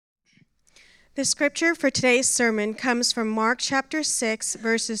The scripture for today's sermon comes from Mark chapter 6,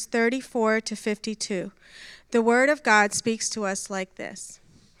 verses 34 to 52. The word of God speaks to us like this.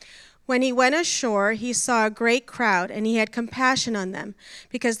 When he went ashore, he saw a great crowd, and he had compassion on them,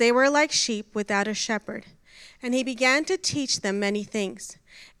 because they were like sheep without a shepherd. And he began to teach them many things.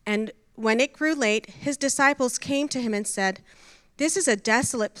 And when it grew late, his disciples came to him and said, "This is a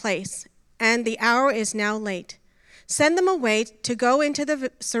desolate place, and the hour is now late. Send them away to go into the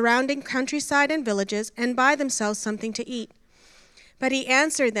surrounding countryside and villages and buy themselves something to eat." But he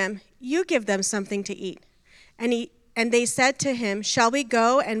answered them, "You give them something to eat." And they said to him, "Shall we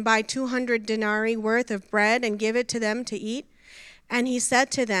go and buy 200 denarii worth of bread and give it to them to eat?" And he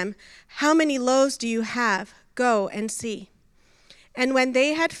said to them, "How many loaves do you have? Go and see." And when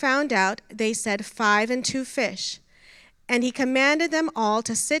they had found out, they said, 5 and 2 fish. And he commanded them all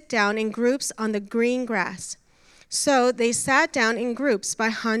to sit down in groups on the green grass. So they sat down in groups by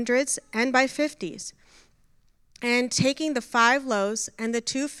hundreds and by 50s. And taking the 5 loaves and the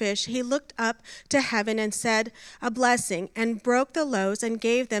 2 fish, he looked up to heaven and said a blessing, and broke the loaves and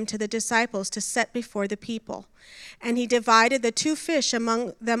gave them to the disciples to set before the people. And he divided the 2 fish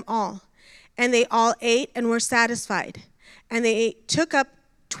among them all. And they all ate and were satisfied. And they took up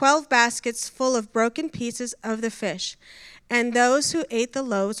 12 baskets full of broken pieces of the fish. And those who ate the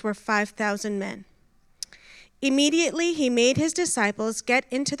loaves were 5,000 men. Immediately he made his disciples get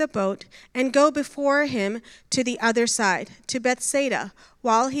into the boat and go before him to the other side, to Bethsaida,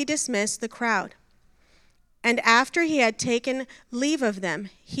 while he dismissed the crowd. And after he had taken leave of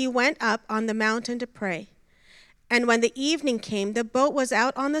them, he went up on the mountain to pray. And when the evening came, the boat was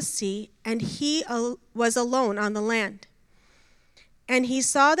out on the sea, and he was alone on the land. And he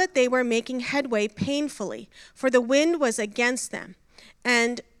saw that they were making headway painfully, for the wind was against them.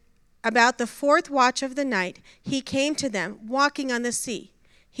 And about the 4th watch of the night, he came to them, walking on the sea.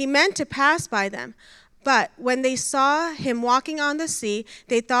 He meant to pass by them, but when they saw him walking on the sea,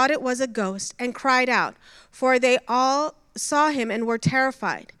 they thought it was a ghost and cried out, for they all saw him and were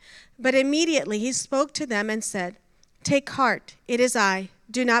terrified. But immediately he spoke to them and said, "Take heart, it is I,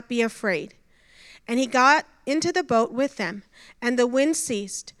 do not be afraid." And he got into the boat with them, and the wind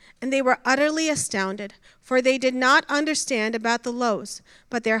ceased, and they were utterly astounded, for they did not understand about the loaves,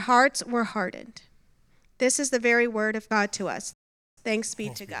 but their hearts were hardened. This is the very word of God to us. Thanks be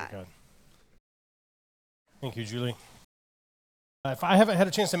to God. Thank you, Julie. If I haven't had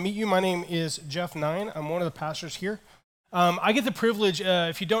a chance to meet you, my name is Jeff Nine. I'm one of the pastors here. I get the privilege,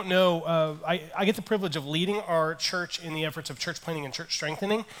 if you don't know, I get the privilege of leading our church in the efforts of church planting and church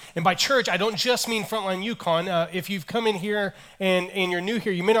strengthening. And by church, I don't just mean Frontline Yukon. If you've come in here and you're new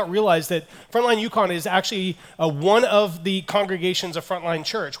here, you may not realize that Frontline Yukon is actually one of the congregations of Frontline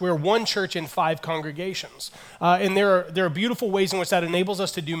Church. We're one church in 5 congregations. And there are beautiful ways in which that enables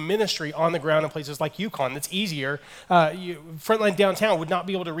us to do ministry on the ground in places like Yukon. That's easier. Frontline Downtown would not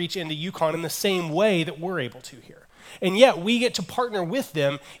be able to reach into Yukon in the same way that we're able to here. And yet we get to partner with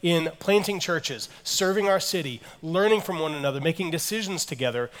them in planting churches, serving our city, learning from one another, making decisions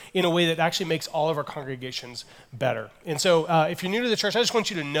together in a way that actually makes all of our congregations better. And so if you're new to the church, I just want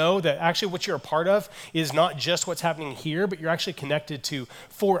you to know that actually what you're a part of is not just what's happening here, but you're actually connected to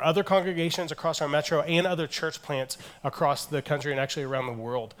 4 other congregations across our metro and other church plants across the country and actually around the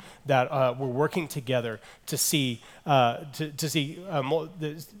world that we're working together to see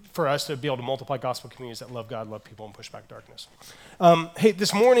for us to be able to multiply gospel communities that love God, love people, and push back darkness. Hey,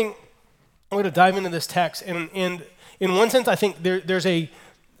 this morning, I'm going to dive into this text, and in one sense, I think there's a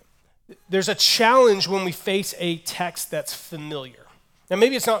challenge when we face a text that's familiar. Now,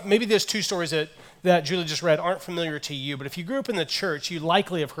 maybe it's not. Maybe there's 2 stories that Julie just read aren't familiar to you, but if you grew up in the church, you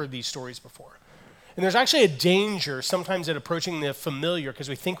likely have heard these stories before. And there's actually a danger sometimes at approaching the familiar because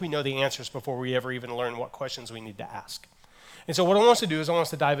we think we know the answers before we ever even learn what questions we need to ask. And so what I want us to do is I want us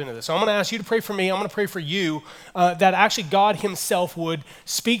to dive into this. So I'm going to ask you to pray for me. I'm going to pray for you that actually God himself would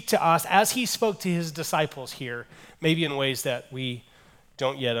speak to us as he spoke to his disciples here, maybe in ways that we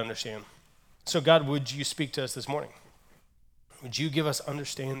don't yet understand. So God, would you speak to us this morning? Would you give us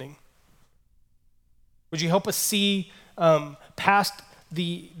understanding? Would you help us see past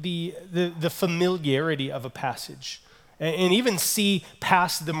the familiarity of a passage and even see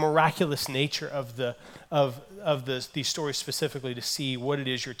past the miraculous nature of these stories specifically to see what it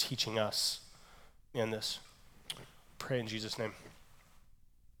is you're teaching us in this. Pray in Jesus' name.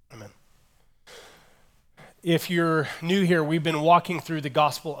 Amen. If you're new here, we've been walking through the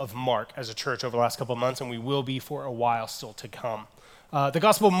Gospel of Mark as a church over the last couple of months, and we will be for a while still to come. The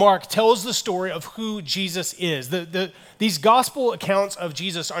Gospel of Mark tells the story of who Jesus is. These gospel accounts of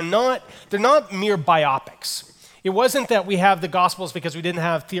Jesus they're not mere biopics. It wasn't that we have the Gospels because we didn't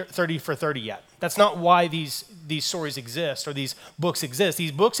have 30 for 30 yet. That's not why these stories exist or these books exist.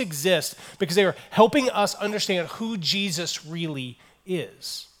 These books exist because they are helping us understand who Jesus really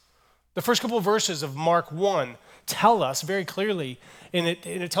is. The first couple of verses of Mark 1 tell us very clearly, and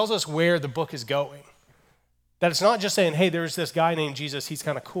it tells us where the book is going. That it's not just saying, hey, there's this guy named Jesus, he's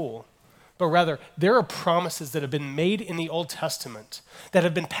kind of cool. But rather, there are promises that have been made in the Old Testament that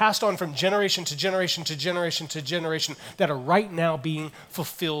have been passed on from generation to generation to generation to generation that are right now being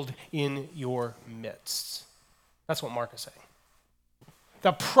fulfilled in your midst. That's what Mark is saying.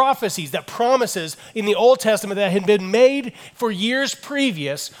 The prophecies, that promises in the Old Testament that had been made for years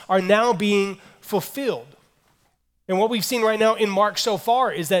previous are now being fulfilled. And what we've seen right now in Mark so far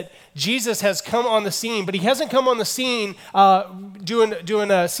is that Jesus has come on the scene, but he hasn't come on the scene doing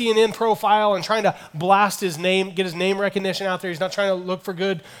a CNN profile and trying to blast his name, get his name recognition out there. He's not trying to look for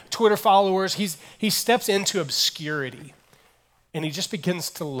good Twitter followers. He steps into obscurity, and he just begins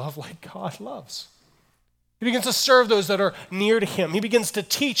to love like God loves. He begins to serve those that are near to him. He begins to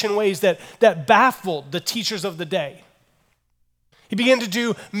teach in ways that baffled the teachers of the day. He began to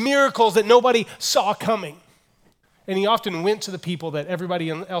do miracles that nobody saw coming. And he often went to the people that everybody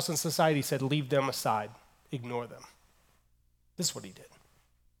else in society said, leave them aside, ignore them. This is what he did.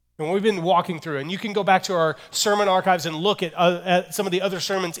 And we've been walking through, and you can go back to our sermon archives and look at some of the other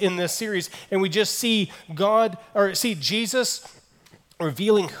sermons in this series, and we just see Jesus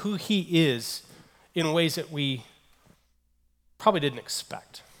revealing who he is in ways that we probably didn't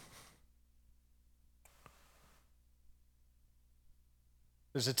expect.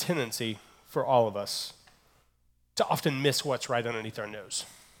 There's a tendency for all of us to often miss what's right underneath our nose.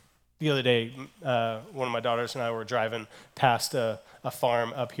 The other day, one of my daughters and I were driving past a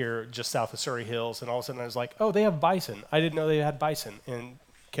farm up here just south of Surrey Hills, and all of a sudden I was like, oh, they have bison. I didn't know they had bison. And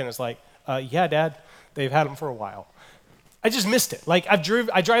Ken was like, yeah, Dad, they've had them for a while. I just missed it. Like I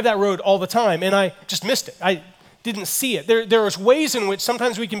drive that road all the time, and I just missed it. I didn't see it. There was ways in which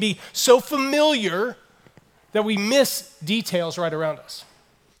sometimes we can be so familiar that we miss details right around us.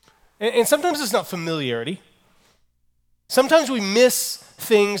 And sometimes it's not familiarity. Sometimes we miss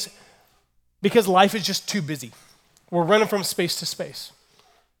things because life is just too busy. We're running from space to space.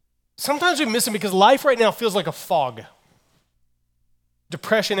 Sometimes we miss them because life right now feels like a fog.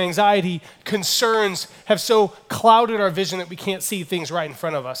 Depression, anxiety, concerns have so clouded our vision that we can't see things right in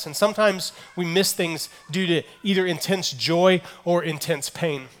front of us. And sometimes we miss things due to either intense joy or intense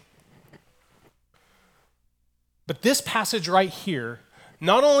pain. But this passage right here,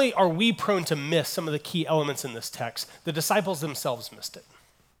 not only are we prone to miss some of the key elements in this text, the disciples themselves missed it.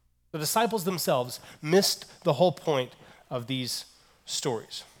 The disciples themselves missed the whole point of these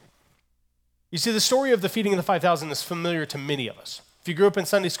stories. You see, the story of the feeding of the 5,000 is familiar to many of us. If you grew up in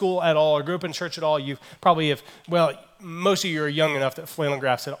Sunday school at all or grew up in church at all, you probably have, most of you are young enough that flannel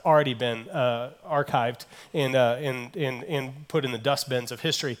graphs had already been archived and put in the dustbins of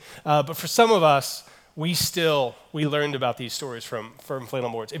history. But for some of us, we learned about these stories from flannel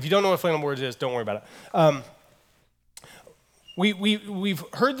boards. If you don't know what flannel boards is, don't worry about it. We've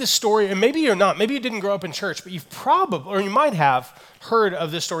heard this story, and maybe you're not, maybe you didn't grow up in church, but you've probably, or you might have heard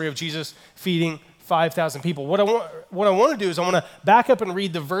of this story of Jesus feeding 5,000 people. What I want to do is I want to back up and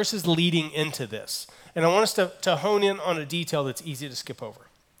read the verses leading into this. And I want us to hone in on a detail that's easy to skip over.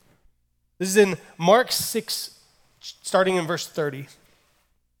 This is in Mark 6, starting in verse 30.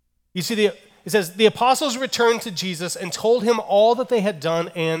 You see, it says, the apostles returned to Jesus and told him all that they had done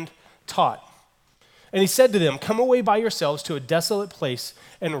and taught. And he said to them, come away by yourselves to a desolate place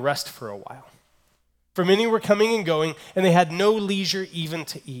and rest for a while. For many were coming and going, and they had no leisure even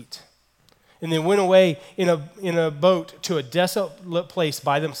to eat. And they went away in a boat to a desolate place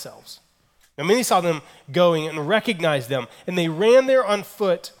by themselves. And many saw them going and recognized them, and they ran there on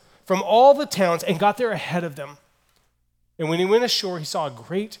foot from all the towns and got there ahead of them. And when he went ashore, he saw a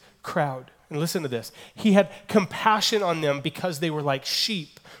great crowd. And listen to this. He had compassion on them because they were like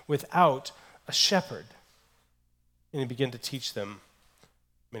sheep without a shepherd. And he began to teach them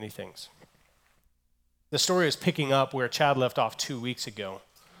many things. The story is picking up where Chad left off 2 weeks ago.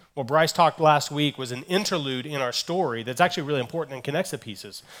 What Bryce talked last week was an interlude in our story that's actually really important and connects the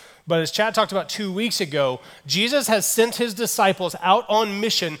pieces. But as Chad talked about 2 weeks ago, Jesus has sent his disciples out on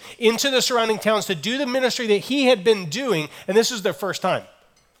mission into the surrounding towns to do the ministry that he had been doing, and this is their first time.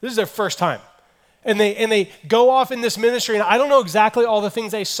 This is their first time. And they go off in this ministry, and I don't know exactly all the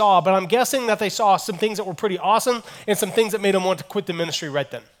things they saw, but I'm guessing that they saw some things that were pretty awesome and some things that made them want to quit the ministry right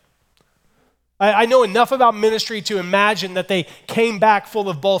then. I know enough about ministry to imagine that they came back full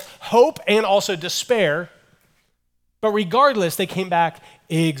of both hope and also despair, but regardless, they came back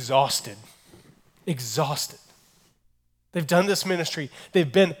exhausted. Exhausted. They've done this ministry.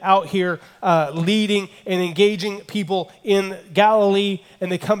 They've been out here leading and engaging people in Galilee,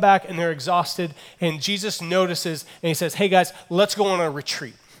 and they come back and they're exhausted. And Jesus notices and he says, hey guys, let's go on a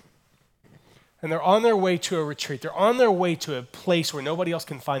retreat. And they're on their way to a retreat. They're on their way to a place where nobody else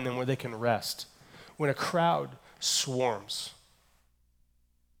can find them, where they can rest, when a crowd swarms.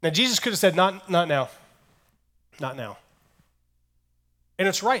 Now, Jesus could have said, not now. Not now. And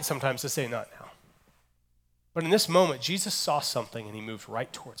it's right sometimes to say not now. But in this moment, Jesus saw something and he moved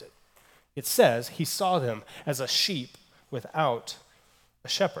right towards it. It says he saw them as a sheep without a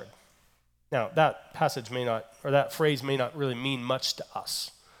shepherd. Now, that passage may not, or that phrase may not really mean much to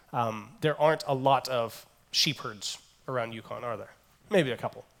us. There aren't a lot of sheep herds around Yukon, are there? Maybe a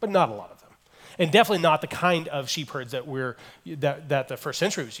couple, but not a lot of them. And definitely not the kind of sheep herds that the first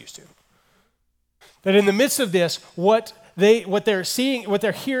century was used to. That in the midst of this, what they're seeing, what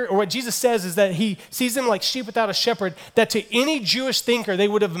they're hearing, or what Jesus says is that he sees them like sheep without a shepherd, that to any Jewish thinker, they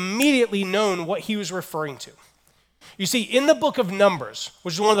would have immediately known what he was referring to. You see, in the book of Numbers,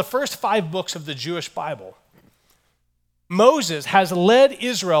 which is one of the first 5 books of the Jewish Bible, Moses has led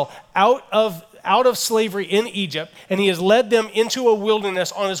Israel out of slavery in Egypt, and he has led them into a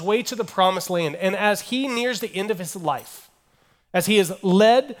wilderness on his way to the promised land. And as he nears the end of his life, as he has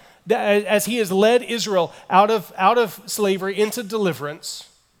led Israel out of slavery into deliverance,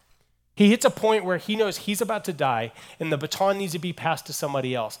 he hits a point where he knows he's about to die and the baton needs to be passed to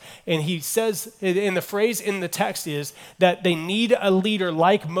somebody else. And he says, and the phrase in the text is that they need a leader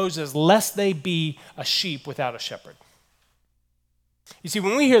like Moses, lest they be a sheep without a shepherd. You see,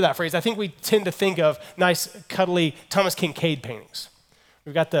 when we hear that phrase, I think we tend to think of nice, cuddly Thomas Kinkade paintings.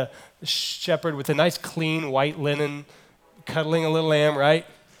 We've got the shepherd with a nice, clean, white linen, cuddling a little lamb, right?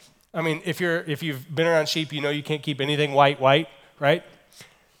 I mean, if you've been around sheep, you know you can't keep anything white, right?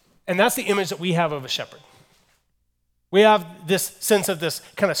 And that's the image that we have of a shepherd. We have this sense of this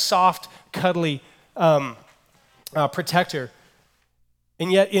kind of soft, cuddly protector.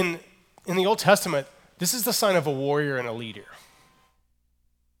 And yet in the Old Testament, this is the sign of a warrior and a leader.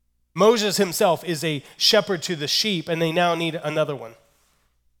 Moses himself is a shepherd to the sheep, and they now need another one.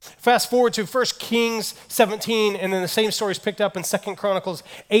 Fast forward to 1 Kings 17, and then the same story is picked up in 2 Chronicles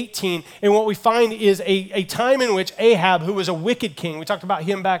 18. And what we find is a time in which Ahab, who was a wicked king, we talked about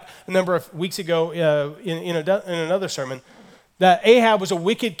him back a number of weeks ago in another sermon, that Ahab was a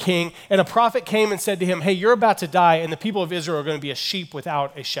wicked king, and a prophet came and said to him, hey, you're about to die, and the people of Israel are going to be a sheep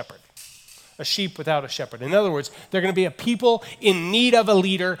without a shepherd. A sheep without a shepherd. In other words, they're going to be a people in need of a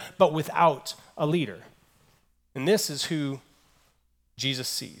leader, but without a leader. And this is who Jesus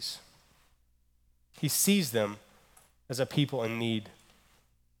sees. He sees them as a people in need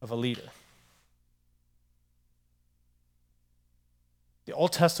of a leader. The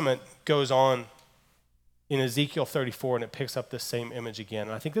Old Testament goes on in Ezekiel 34, and it picks up this same image again.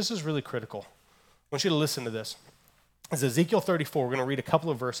 And I think this is really critical. I want you to listen to this. It's Ezekiel 34. We're going to read a couple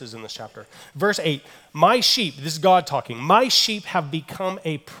of verses in this chapter. Verse 8, my sheep, this is God talking, my sheep have become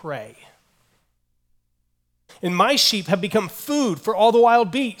a prey. And my sheep have become food for all the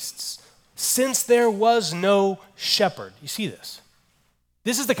wild beasts, since there was no shepherd. You see this?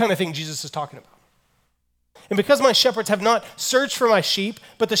 This is the kind of thing Jesus is talking about. And because my shepherds have not searched for my sheep,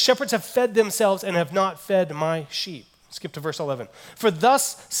 but the shepherds have fed themselves and have not fed my sheep. Skip to verse 11. For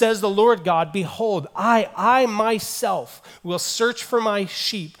thus says the Lord God, behold, I myself will search for my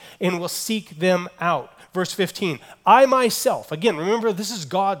sheep and will seek them out. Verse 15, I myself, again, remember this is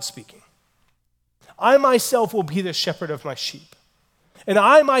God speaking. I myself will be the shepherd of my sheep, and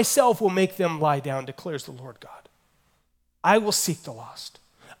I myself will make them lie down, declares the Lord God. I will seek the lost.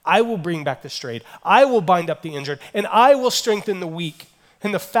 I will bring back the strayed. I will bind up the injured, and I will strengthen the weak.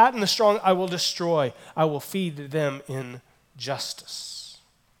 And the fat and the strong I will destroy. I will feed them in justice.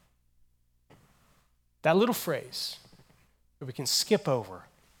 That little phrase that we can skip over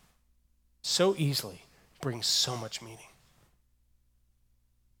so easily brings so much meaning.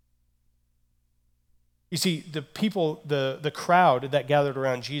 You see, the people, the crowd that gathered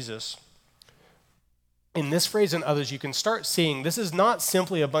around Jesus, in this phrase and others, you can start seeing this is not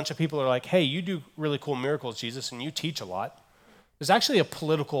simply a bunch of people who are like, hey, you do really cool miracles, Jesus, and you teach a lot. There's actually a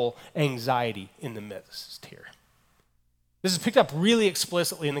political anxiety in the midst here. This is picked up really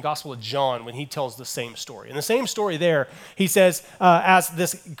explicitly in the Gospel of John when he tells the same story. In the same story there, he says, as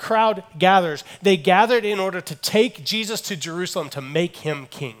this crowd gathers, they gathered in order to take Jesus to Jerusalem to make him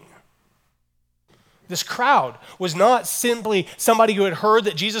king. This crowd was not simply somebody who had heard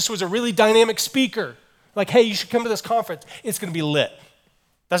that Jesus was a really dynamic speaker. Like, hey, you should come to this conference. It's going to be lit.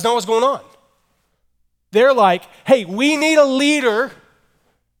 That's not what's going on. They're like, hey, we need a leader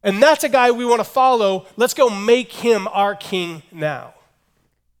And that's a guy we want to follow. Let's go make him our king now.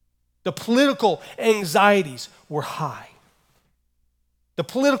 The political anxieties were high. The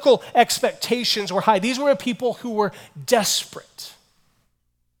political expectations were high. These were people who were desperate.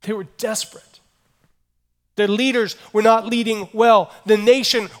 They were desperate. Their leaders were not leading well. The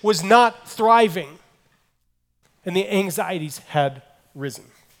nation was not thriving. And the anxieties had risen.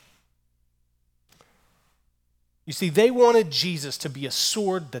 You see, they wanted Jesus to be a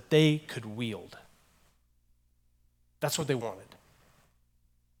sword that they could wield. That's what they wanted.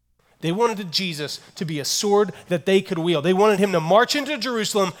 They wanted Jesus to be a sword that they could wield. They wanted him to march into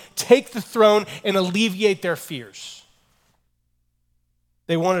Jerusalem, take the throne, and alleviate their fears.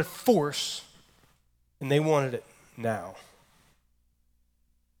 They wanted force, and they wanted it now.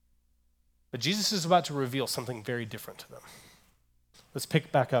 But Jesus is about to reveal something very different to them. Let's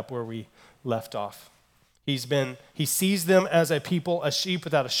pick back up where we left off. He sees them as a people, a sheep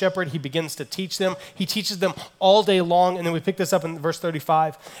without a shepherd. He begins to teach them. He teaches them all day long. And then we pick this up in verse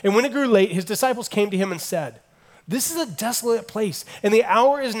 35. And when it grew late, his disciples came to him and said, "This is a desolate place, and the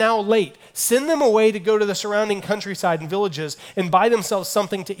hour is now late. Send them away to go to the surrounding countryside and villages and buy themselves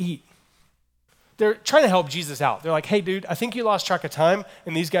something to eat." They're trying to help Jesus out. They're like, "Hey, dude, I think you lost track of time,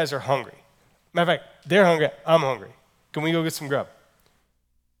 and these guys are hungry. Matter of fact, they're hungry. I'm hungry. Can we go get some grub?"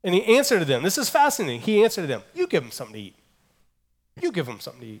 And he answered to them, this is fascinating. He answered to them, "You give them something to eat. You give them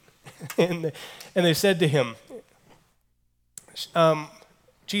something to eat." and they said to him,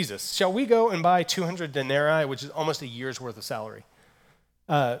 "Jesus, shall we go and buy 200 denarii, which is almost a year's worth of salary,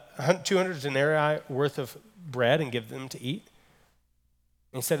 200 denarii worth of bread and give them to eat?"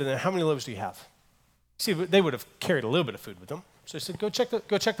 And he said to them, "How many loaves do you have?" See, they would have carried a little bit of food with them. So he said, go check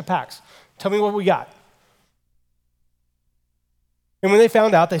the packs. Tell me what we got. And when they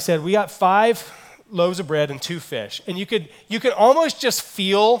found out, they said, "We got 5 loaves of bread and 2 fish." And you could almost just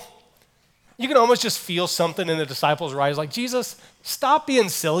feel something in the disciples' eyes, like, "Jesus, stop being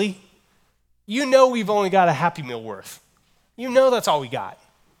silly. You know we've only got a Happy Meal worth. You know that's all we got."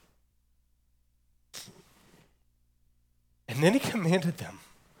 And then he commanded them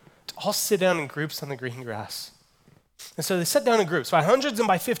to all sit down in groups on the green grass. And so they sat down in groups, by hundreds and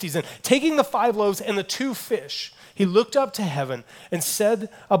by 50s, and taking the 5 loaves and the 2 fish, he looked up to heaven and said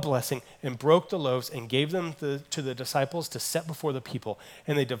a blessing and broke the loaves and gave them to the disciples to set before the people.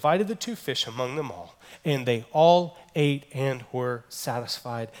 And they divided the 2 fish among them all. And they all ate and were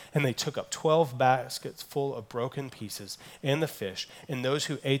satisfied. And they took up 12 baskets full of broken pieces and the fish. And those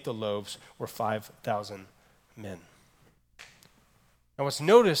who ate the loaves were 5,000 men. Now what's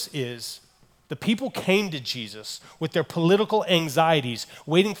notice is the people came to Jesus with their political anxieties,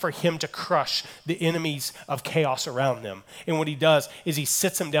 waiting for him to crush the enemies of chaos around them. And what he does is he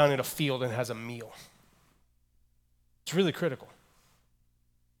sits them down in a field and has a meal. It's really critical.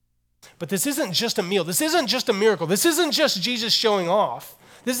 But this isn't just a meal. This isn't just a miracle. This isn't just Jesus showing off.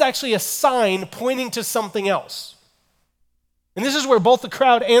 This is actually a sign pointing to something else. And this is where both the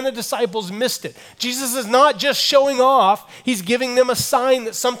crowd and the disciples missed it. Jesus is not just showing off, he's giving them a sign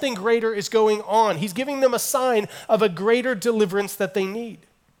that something greater is going on. He's giving them a sign of a greater deliverance that they need.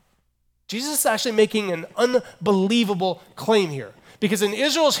 Jesus is actually making an unbelievable claim here. Because in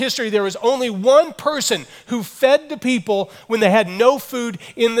Israel's history, there was only one person who fed the people when they had no food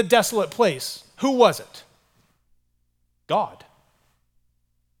in the desolate place. Who was it? God.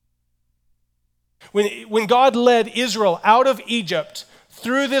 When God led Israel out of Egypt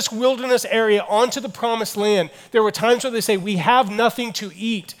through this wilderness area onto the promised land, there were times where they say, "We have nothing to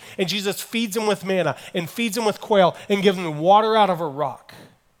eat." And Jesus feeds them with manna and feeds them with quail and gives them water out of a rock.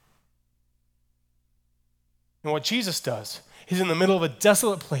 And what Jesus does is in the middle of a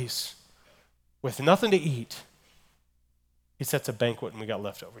desolate place with nothing to eat, he sets a banquet and we got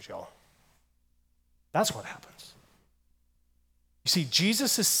leftovers, y'all. That's what happens. You see,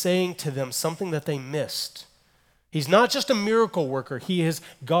 Jesus is saying to them something that they missed. He's not just a miracle worker, he is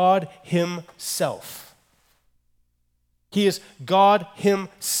God himself. He is God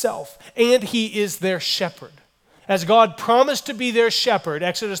himself, and he is their shepherd. As God promised to be their shepherd,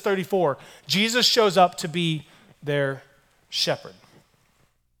 Exodus 34, Jesus shows up to be their shepherd.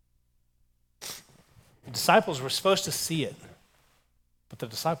 The disciples were supposed to see it, but the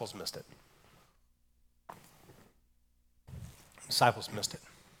disciples missed it. Disciples missed it.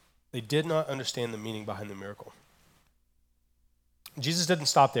 They did not understand the meaning behind the miracle. Jesus didn't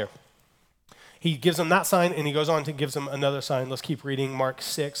stop there. He gives them that sign and he goes on to gives them another sign. Let's keep reading Mark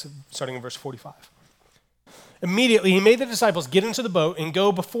 6, starting in verse 45. Immediately he made the disciples get into the boat and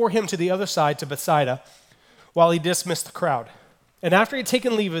go before him to the other side, to Bethsaida, while he dismissed the crowd. And after he had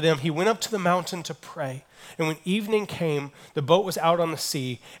taken leave of them, he went up to the mountain to pray. And when evening came, the boat was out on the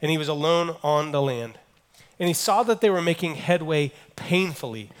sea, and he was alone on the land. And he saw that they were making headway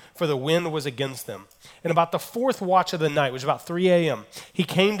painfully, for the wind was against them. And about the fourth watch of the night, which was about 3 a.m., he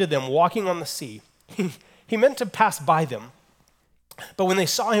came to them walking on the sea. He meant to pass by them. But when they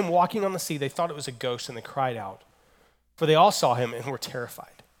saw him walking on the sea, they thought it was a ghost, and they cried out. For they all saw him and were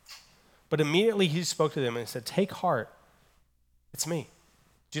terrified. But immediately he spoke to them and said, "Take heart, it's me.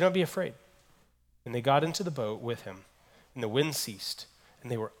 Do not be afraid." And they got into the boat with him, and the wind ceased,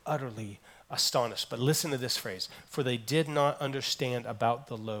 and they were utterly astonished. But listen to this phrase, for they did not understand about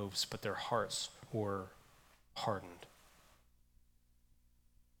the loaves, but their hearts were hardened.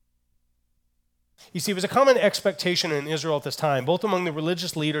 You see, it was a common expectation in Israel at this time, both among the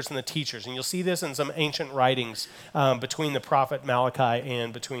religious leaders and the teachers, and you'll see this in some ancient writings between the prophet Malachi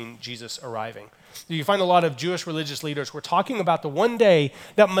and between Jesus arriving. You find a lot of Jewish religious leaders who are talking about the one day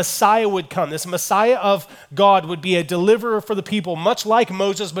that Messiah would come. This Messiah of God would be a deliverer for the people, much like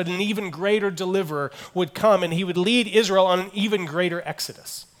Moses, but an even greater deliverer would come, and he would lead Israel on an even greater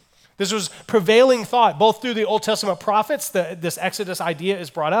exodus. This was prevailing thought, both through the Old Testament prophets, this Exodus idea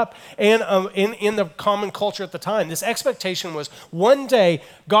is brought up, and in the common culture at the time. This expectation was one day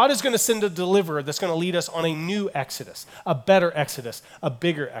God is going to send a deliverer that's going to lead us on a new Exodus, a better Exodus, a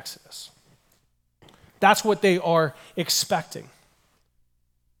bigger Exodus. That's what they are expecting.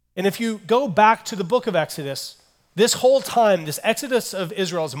 And if you go back to the book of Exodus, this whole time, this Exodus of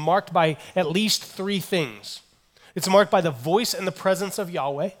Israel is marked by at least three things. It's marked by the voice and the presence of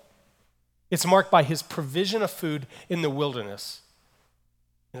Yahweh. It's marked by his provision of food in the wilderness.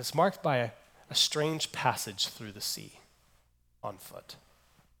 And it's marked by a strange passage through the sea on foot.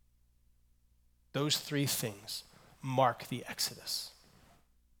 Those three things mark the Exodus.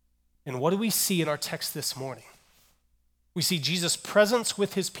 And what do we see in our text this morning? We see Jesus' presence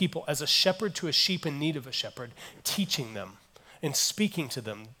with his people as a shepherd to a sheep in need of a shepherd, teaching them and speaking to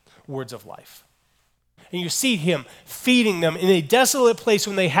them words of life. And you see him feeding them in a desolate place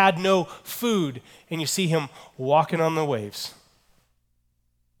when they had no food. And you see him walking on the waves.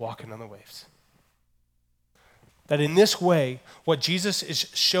 Walking on the waves. That in this way, what Jesus is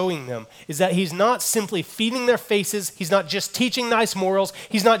showing them is that he's not simply feeding their faces. He's not just teaching nice morals.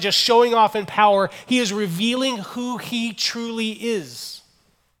 He's not just showing off in power. He is revealing who he truly is.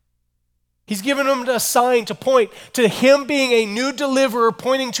 He's given them a sign to point to him being a new deliverer,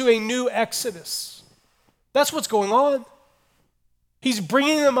 pointing to a new Exodus. That's what's going on. He's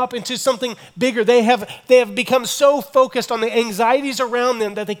bringing them up into something bigger. They have become so focused on the anxieties around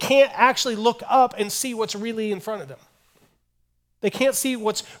them that they can't actually look up and see what's really in front of them. They can't see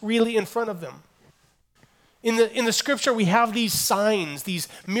what's really in front of them. In the scripture, we have these signs, these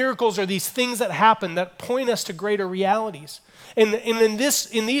miracles, or these things that happen that point us to greater realities. And in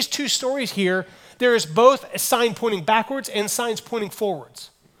these two stories here, there is both a sign pointing backwards and signs pointing forwards.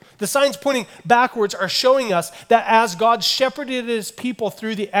 The signs pointing backwards are showing us that as God shepherded his people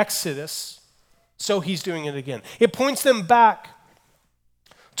through the Exodus, so he's doing it again. It points them back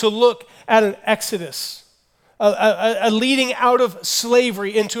to look at an Exodus, a leading out of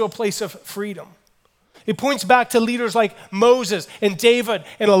slavery into a place of freedom. It points back to leaders like Moses and David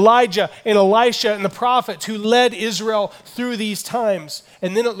and Elijah and Elisha and the prophets who led Israel through these times.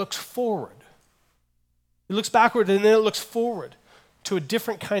 And then it looks forward. It looks backward and then it looks forward to a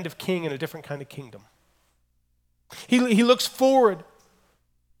different kind of king and a different kind of kingdom. He looks forward.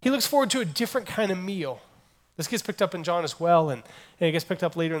 He looks forward to a different kind of meal. This gets picked up in John as well, and it gets picked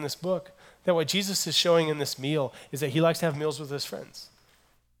up later in this book, that what Jesus is showing in this meal is that he likes to have meals with his friends.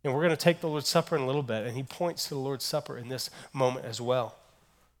 And we're going to take the Lord's Supper in a little bit, and he points to the Lord's Supper in this moment as well.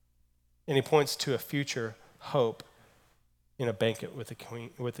 And he points to a future hope in a banquet with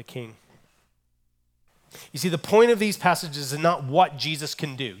the king. You see, the point of these passages is not what Jesus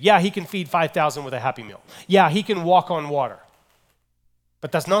can do. Yeah, he can feed 5,000 with a happy meal. Yeah, he can walk on water.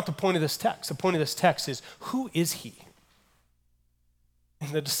 But that's not the point of this text. The point of this text is, who is he?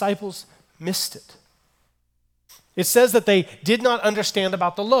 And the disciples missed it. It says that they did not understand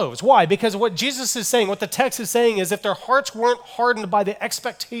about the loaves. Why? Because what Jesus is saying, what the text is saying is if their hearts weren't hardened by the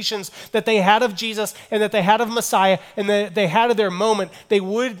expectations that they had of Jesus and that they had of Messiah and that they had of their moment, they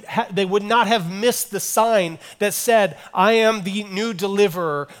would not have missed the sign that said, I am the new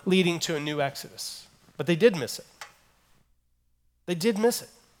deliverer leading to a new Exodus. But they did miss it. They did miss it.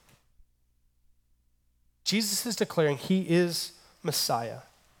 Jesus is declaring he is Messiah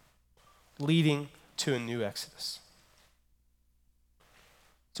leading to a new Exodus.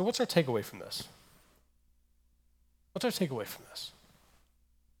 So what's our takeaway from this? What's our takeaway from this?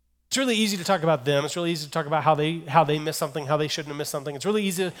 It's really easy to talk about them. It's really easy to talk about how they missed something, how they shouldn't have missed something. It's really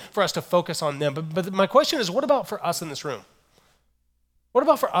easy for us to focus on them. But my question is, what about for us in this room? What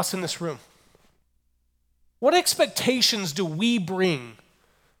about for us in this room? What expectations do we bring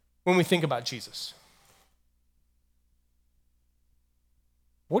when we think about Jesus?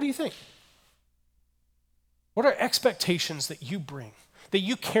 What do you think? What are expectations that you bring, that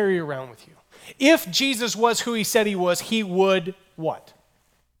you carry around with you? If Jesus was who he said he was, he would what?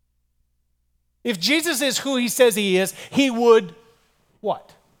 If Jesus is who he says he is, he would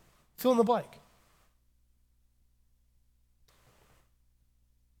what? Fill in the blank.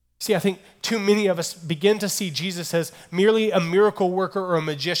 See, I think too many of us begin to see Jesus as merely a miracle worker or a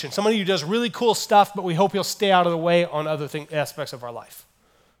magician, somebody who does really cool stuff, but we hope he'll stay out of the way on other aspects of our life.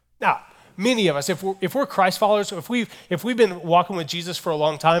 Now, many of us, if we're Christ followers, if we've been walking with Jesus for a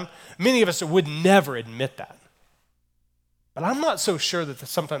long time, many of us would never admit that. But I'm not so sure that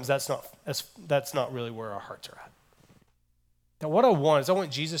sometimes that's not really where our hearts are at. That what I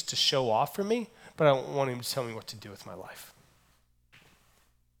want Jesus to show off for me, but I don't want him to tell me what to do with my life.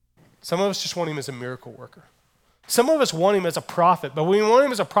 Some of us just want him as a miracle worker. Some of us want him as a prophet, but we want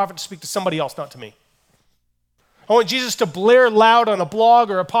him as a prophet to speak to somebody else, not to me. I want Jesus to blare loud on a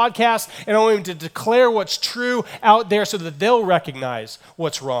blog or a podcast, and I want him to declare what's true out there so that they'll recognize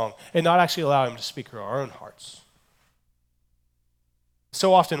what's wrong and not actually allow him to speak to our own hearts.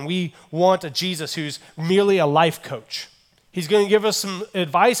 So often we want a Jesus who's merely a life coach. He's going to give us some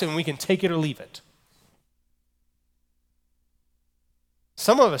advice and we can take it or leave it.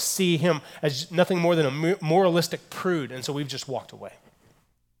 Some of us see him as nothing more than a moralistic prude, and so we've just walked away.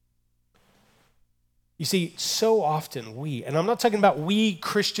 You see, so often and I'm not talking about we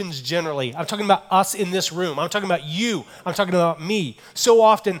Christians generally, I'm talking about us in this room, I'm talking about you, I'm talking about me. So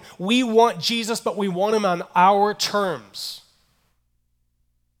often we want Jesus, but we want him on our terms.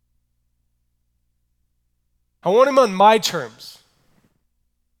 I want him on my terms.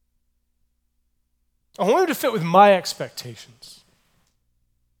 I want him to fit with my expectations.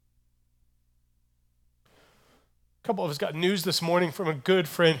 A couple of us got news this morning from a good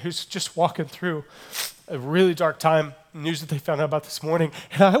friend who's just walking through a really dark time, news that they found out about this morning,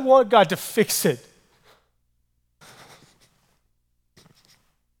 and I want God to fix it.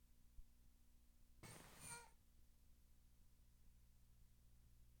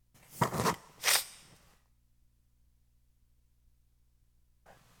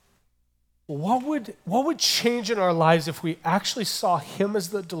 What would change in our lives if we actually saw him as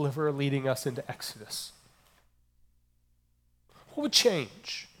the deliverer leading us into Exodus? What would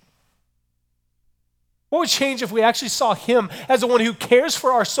change? What would change if we actually saw him as the one who cares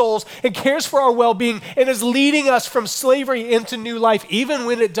for our souls and cares for our well-being and is leading us from slavery into new life, even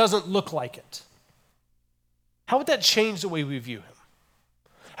when it doesn't look like it? How would that change the way we view him?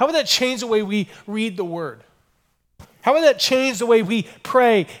 How would that change the way we read the word? How would that change the way we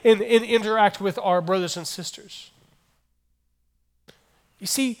pray and interact with our brothers and sisters? You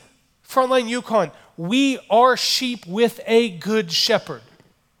see, Frontline Yukon, we are sheep with a good shepherd.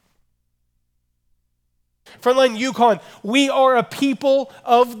 Frontline Yukon, we are a people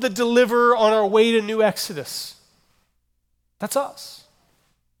of the deliverer on our way to new Exodus. That's us.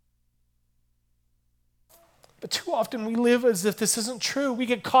 But too often we live as if this isn't true. We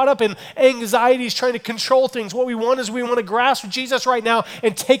get caught up in anxieties trying to control things. What we want is we want to grasp Jesus right now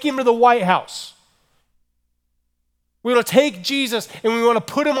and take him to the White House. We want to take Jesus and we want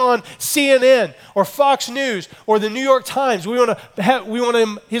to put him on CNN or Fox News or the New York Times. We want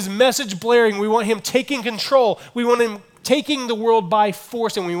him, his message blaring. We want him taking control. We want him taking the world by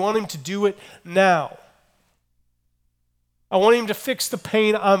force, and we want him to do it now. I want him to fix the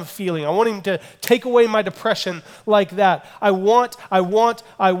pain I'm feeling. I want him to take away my depression like that. I want,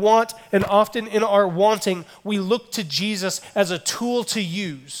 and often in our wanting, we look to Jesus as a tool to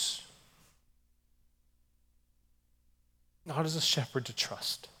use, not as a shepherd to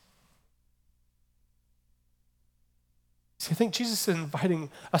trust. See, I think Jesus is inviting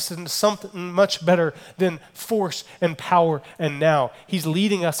us into something much better than force and power and now. He's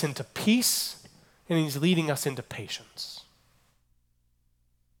leading us into peace, and he's leading us into patience.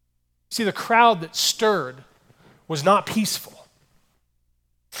 See, the crowd that stirred was not peaceful.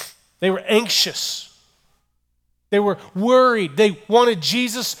 They were anxious. They were worried. They wanted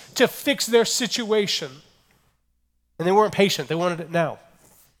Jesus to fix their situation. And they weren't patient. They wanted it now.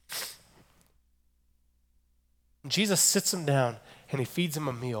 And Jesus sits them down and he feeds them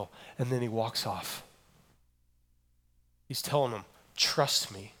a meal, and then he walks off. He's telling them, trust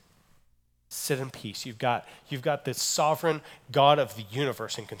me. Sit in peace. You've got this sovereign God of the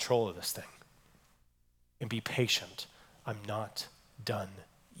universe in control of this thing. And be patient. I'm not done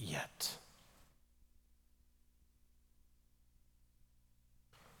yet.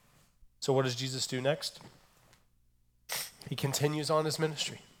 So what does Jesus do next? He continues on his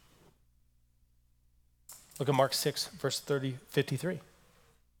ministry. Look at Mark 6, verse 53.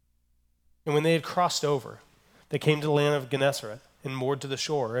 And when they had crossed over, they came to the land of Gennesaret and moored to the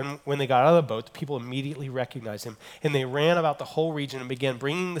shore. And when they got out of the boat, the people immediately recognized him. And they ran about the whole region and began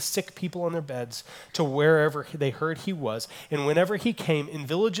bringing the sick people on their beds to wherever they heard he was. And whenever he came, in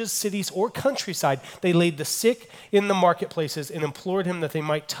villages, cities, or countryside, they laid the sick in the marketplaces and implored him that they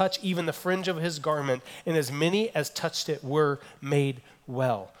might touch even the fringe of his garment. And as many as touched it were made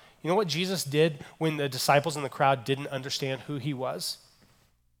well. You know what Jesus did when the disciples in the crowd didn't understand who he was?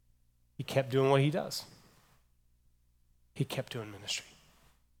 He kept doing what he does. He kept doing ministry.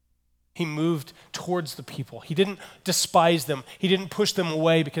 He moved towards the people. He didn't despise them. He didn't push them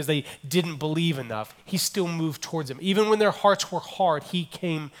away because they didn't believe enough. He still moved towards them. Even when their hearts were hard, he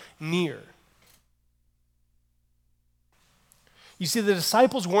came near. You see, the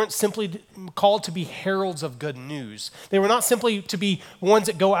disciples weren't simply called to be heralds of good news. They were not simply to be ones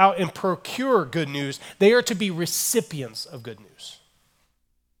that go out and procure good news. They are to be recipients of good news.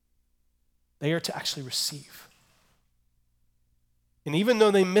 They are to actually receive. And even though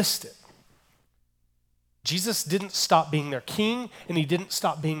they missed it, Jesus didn't stop being their king, and he didn't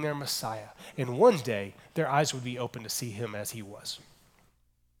stop being their Messiah. And one day, their eyes would be open to see him as he was.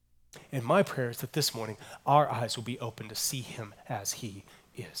 And my prayer is that this morning, our eyes will be open to see him as he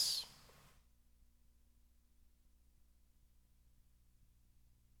is.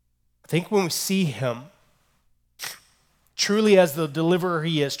 I think when we see him truly as the deliverer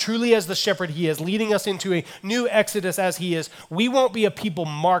he is, truly as the shepherd he is, leading us into a new exodus as he is, we won't be a people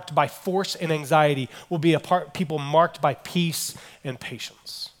marked by force and anxiety. We'll be people marked by peace and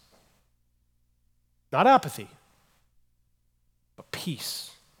patience. Not apathy, but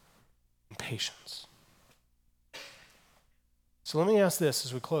peace and patience. So let me ask this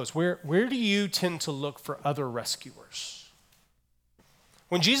as we close. Where do you tend to look for other rescuers?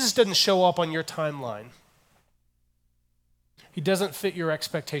 When Jesus doesn't show up on your timeline, he doesn't fit your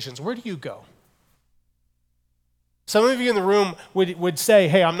expectations, where do you go? Some of you in the room would say,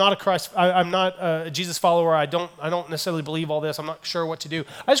 hey, I'm not a Jesus follower. I don't necessarily believe all this. I'm not sure what to do.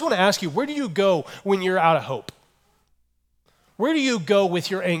 I just want to ask you, where do you go when you're out of hope? Where do you go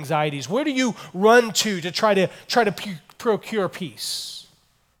with your anxieties? Where do you run to try to procure peace?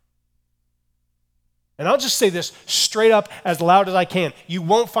 And I'll just say this straight up as loud as I can. You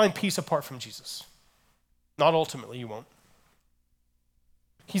won't find peace apart from Jesus. Not ultimately, you won't.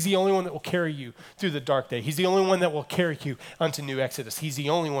 He's the only one that will carry you through the dark day. He's the only one that will carry you unto new exodus. He's the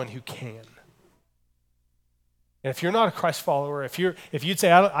only one who can. And if you're not a Christ follower, if you'd say,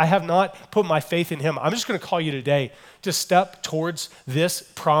 I have not put my faith in him, I'm just going to call you today to step towards this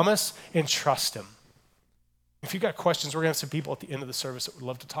promise and trust him. If you've got questions, we're going to have some people at the end of the service that would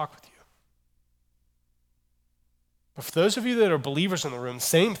love to talk with you. But for those of you that are believers in the room, the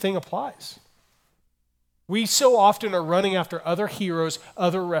same thing applies. We so often are running after other heroes,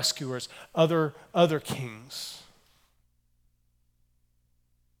 other rescuers, other kings.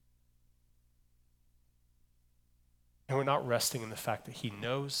 And we're not resting in the fact that he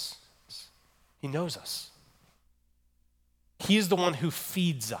knows us. He is the one who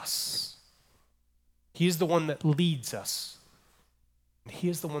feeds us. He is the one that leads us. And he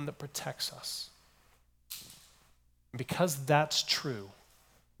is the one that protects us. And because that's true,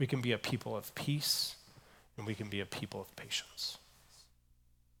 we can be a people of peace, and we can be a people of patience.